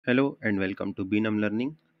Hello and welcome to Binam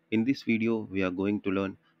Learning. In this video, we are going to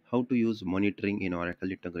learn how to use monitoring in Oracle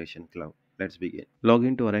Integration Cloud. Let's begin. Log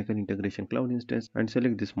into Oracle Integration Cloud instance and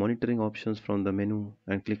select this monitoring options from the menu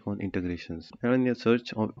and click on integrations. And in the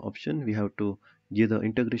search option, we have to give the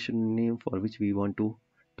integration name for which we want to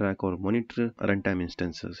track or monitor runtime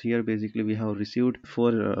instances. Here basically we have received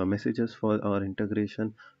four messages for our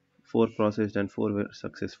integration, four processed and four were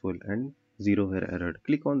successful and zero were errored.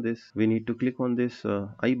 Click on this. We need to click on this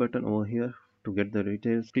I button over here to get the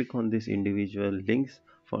details. Click on this individual links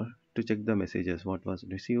for to check the messages what was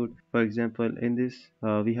received. For example, in this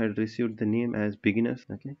we had received the name as beginners.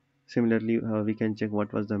 Okay, similarly we can check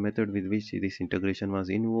what was the method with which this integration was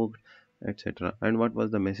invoked, etc., and what was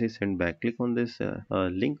the message sent back. Click on this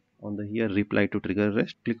link on the here reply to trigger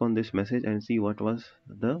rest. Click on this message and see what was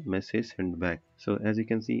the message sent back. So as you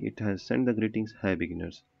can see, it has sent the greetings, hi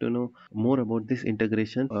beginners. To know more about this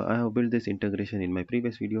integration, I have built this integration in my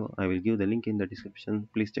previous video. I will give the link in the description.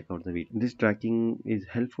 Please check out the video. This tracking is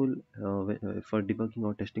helpful for debugging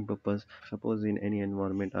or testing purpose. Suppose in any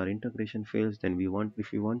environment our integration fails, then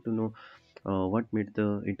if we want to know what made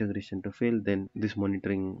the integration to fail, then this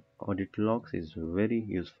monitoring audit logs is very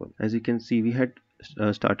useful. As you can see, we had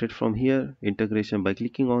started from here integration. By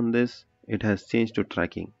clicking on this, it has changed to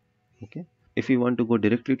tracking. Okay, if we want to go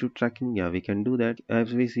directly to tracking, yeah, we can do that.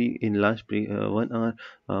 As we see in last 1 hour,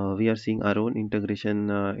 we are seeing our own integration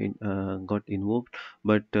got invoked,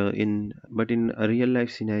 but in a real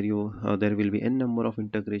life scenario, there will be n number of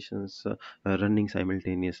integrations running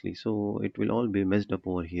simultaneously, so it will all be messed up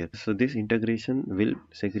over here. So this integration will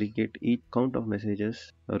segregate each count of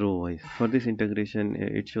messages row wise. For this integration,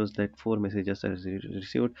 it shows that four messages are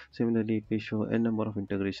received. Similarly, it will show n number of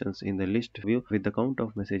integrations in the list view with the count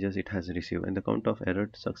of messages it has received and the count of error,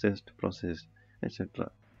 success, process, etc.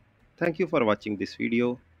 Thank you for watching this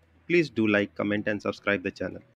video. Please do like, comment and subscribe the channel.